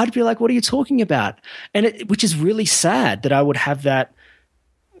 I'd be like, "What are you talking about?" And which is really sad that I would have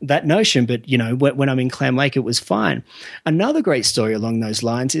that notion. But, you know, when I'm in Clam Lake, it was fine. Another great story along those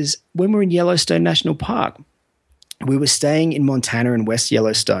lines is when we're in Yellowstone National Park. We were staying in Montana in West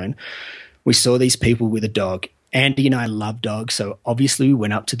Yellowstone. We saw these people with a dog. Andy and I love dogs, so obviously we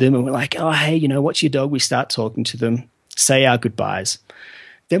went up to them and we're like, "Oh, hey, you know, what's your dog?" We start talking to them, say our goodbyes.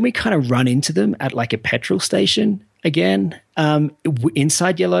 Then we kind of run into them at like a petrol station again,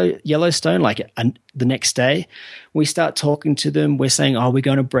 inside Yellowstone, like the next day. We start talking to them. We're saying, "Oh, we're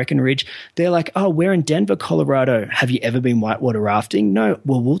going to Breckenridge." They're like, "Oh, we're in Denver, Colorado. Have you ever been whitewater rafting?" "No."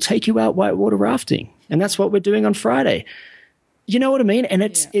 "Well, we'll take you out whitewater rafting." And that's what we're doing on Friday. You know what I mean? And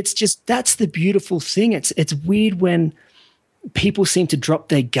it's just, that's the beautiful thing. It's weird when people seem to drop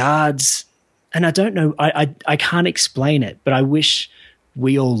their guards. And I don't know, I can't explain it, but I wish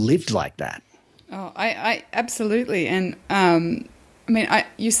we all lived like that. Oh, I absolutely. And I mean,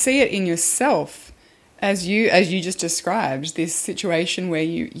 you see it in yourself as you just described, this situation where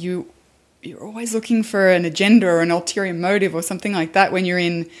you're always looking for an agenda or an ulterior motive or something like that when you're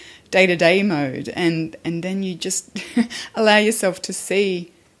in day-to-day mode, and then you just allow yourself to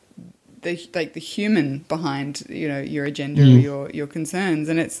see the human behind, you know, your agenda or your concerns,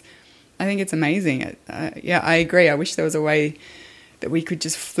 and I think it's amazing. Yeah, I agree. I wish there was a way that we could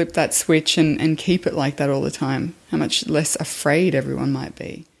just flip that switch and keep it like that all the time. How much less afraid everyone might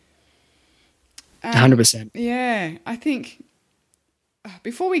be. 100%. Yeah, I think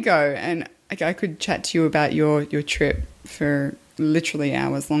before we go, and I could chat to you about your trip for literally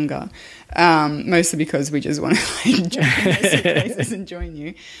hours longer, mostly because we just want to like jump in our suitcases and join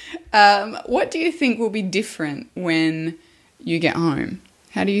you. What do you think will be different when you get home?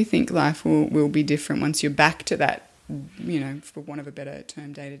 How do you think life will be different once you're back to that, for want of a better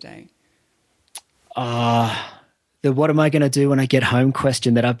term, day to day? The what am I going to do when I get home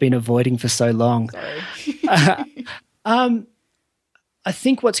question that I've been avoiding for so long. Sorry. I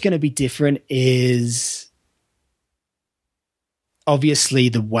think what's going to be different is obviously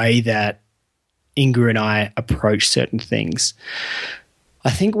the way that Inga and I approach certain things. I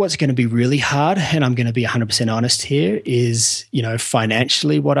think what's going to be really hard, and I'm going to be 100% honest here, is,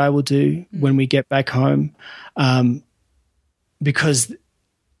 financially what I will do when we get back home. Because,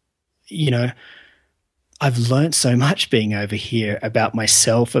 I've learned so much being over here about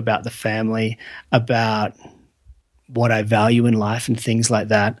myself, about the family, about what I value in life and things like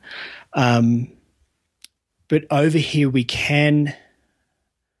that. But over here we can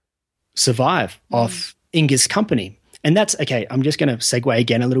survive off Inga's company. And that's, okay, I'm just going to segue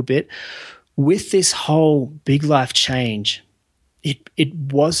again a little bit. With this whole big life change, it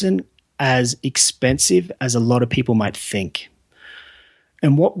wasn't as expensive as a lot of people might think.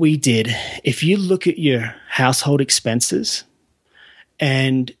 And what we did, if you look at your household expenses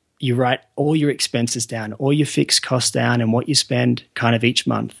and you write all your expenses down, all your fixed costs down and what you spend kind of each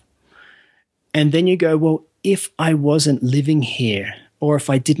month, and then you go, well, if I wasn't living here or if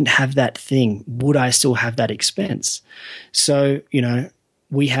I didn't have that thing, would I still have that expense? So,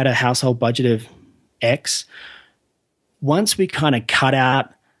 we had a household budget of X. Once we kind of cut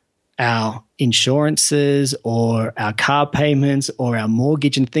out our insurances or our car payments or our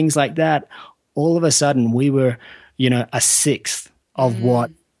mortgage and things like that, all of a sudden we were, a sixth of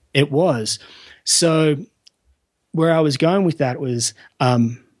what it was. So where I was going with that was,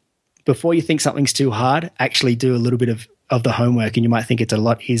 before you think something's too hard, actually do a little bit of the homework and you might think it's a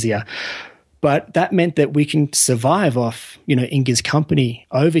lot easier. But that meant that we can survive off, Inga's company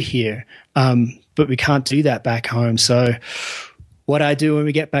over here, but we can't do that back home. So what I do when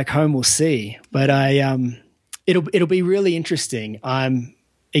we get back home, we'll see. But it'll be really interesting. I'm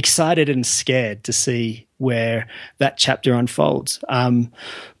excited and scared to see where that chapter unfolds.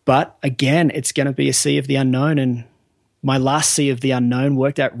 But again, it's going to be a sea of the unknown, and my last sea of the unknown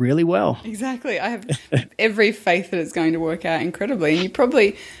worked out really well. Exactly. I have every faith that it's going to work out incredibly. And you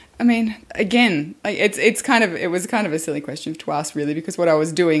probably, again, it was kind of a silly question to ask, really, because what I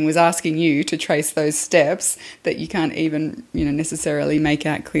was doing was asking you to trace those steps that you can't even, necessarily make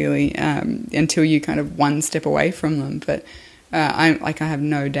out clearly until you kind of one step away from them. But I have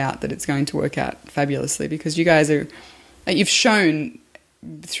no doubt that it's going to work out fabulously, because you guys you've shown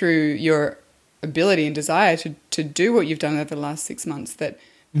through your ability and desire to do what you've done over the last 6 months that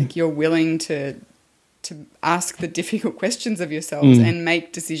you're willing to ask the difficult questions of yourselves and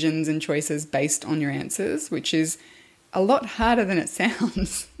make decisions and choices based on your answers, which is a lot harder than it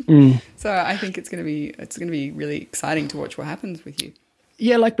sounds. So I think it's going to be really exciting to watch what happens with you.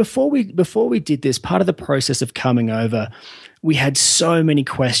 Yeah, like before we did this, part of the process of coming over, we had so many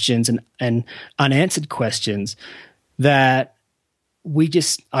questions and unanswered questions that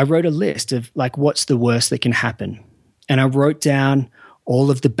I wrote a list of like, what's the worst that can happen? And I wrote down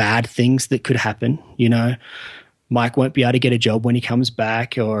all of the bad things that could happen. Mike won't be able to get a job when he comes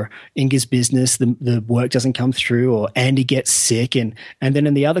back, or Inga's business, the work doesn't come through, or Andy gets sick. And then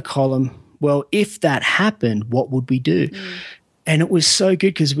in the other column, well, if that happened, what would we do? And it was so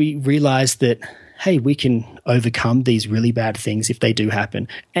good because we realized that, hey, we can overcome these really bad things if they do happen.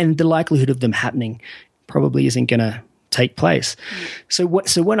 And the likelihood of them happening probably isn't going to take place. So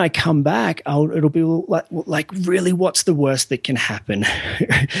when I come back, it'll be like really, what's the worst that can happen?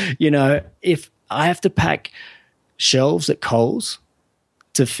 If I have to pack shelves at Coles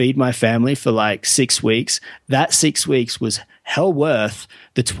to feed my family for like 6 weeks, that 6 weeks was hell worth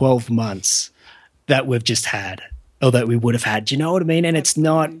the 12 months that we've just had, or that we would have had. Do you know what I mean? And it's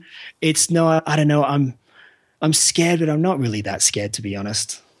not, I don't know, I'm scared, but I'm not really that scared, to be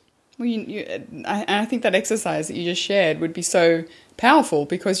honest. Well, I think that exercise that you just shared would be so powerful,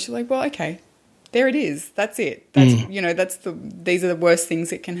 because you're like, well, okay, there it is. That's it. That's these are the worst things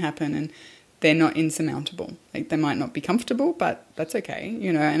that can happen, and they're not insurmountable. Like, they might not be comfortable, but that's okay,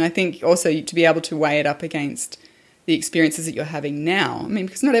 And I think also to be able to weigh it up against the experiences that you're having now.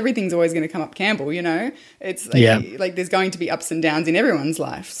 Because not everything's always going to come up Campbell. It's like there's going to be ups and downs in everyone's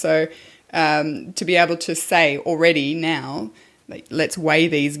life. So to be able to say already now, like, let's weigh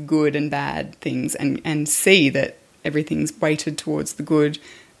these good and bad things and see that everything's weighted towards the good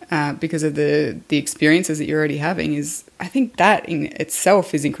because of the experiences that you're already having, I think that in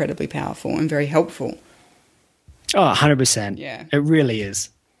itself is incredibly powerful and very helpful. Oh, 100%. Yeah. It really is.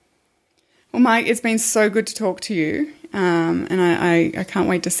 Well, Mike, it's been so good to talk to you. And I can't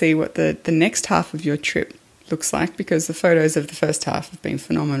wait to see what the next half of your trip looks like, because the photos of the first half have been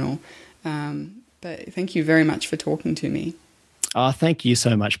phenomenal. But thank you very much for talking to me. Oh, thank you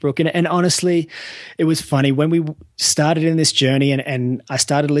so much, Brooke. And honestly, it was funny when we started in this journey and I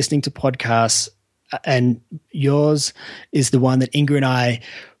started listening to podcasts, and yours is the one that Inga and I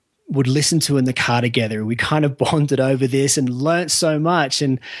would listen to in the car together. We kind of bonded over this and learnt so much.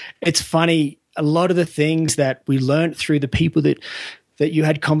 And it's funny, a lot of the things that we learnt through the people that you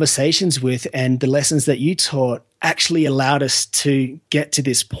had conversations with and the lessons that you taught actually allowed us to get to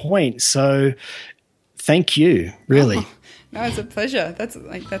this point. So thank you, really. Oh, no, it's a pleasure. That's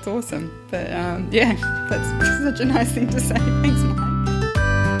awesome. But yeah, that's such a nice thing to say. Thanks, Mike.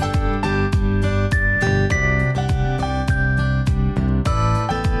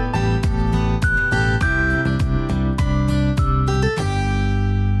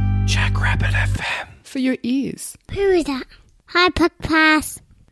 Jackrabbit FM. For your ears. Who is that? Hi, podcast.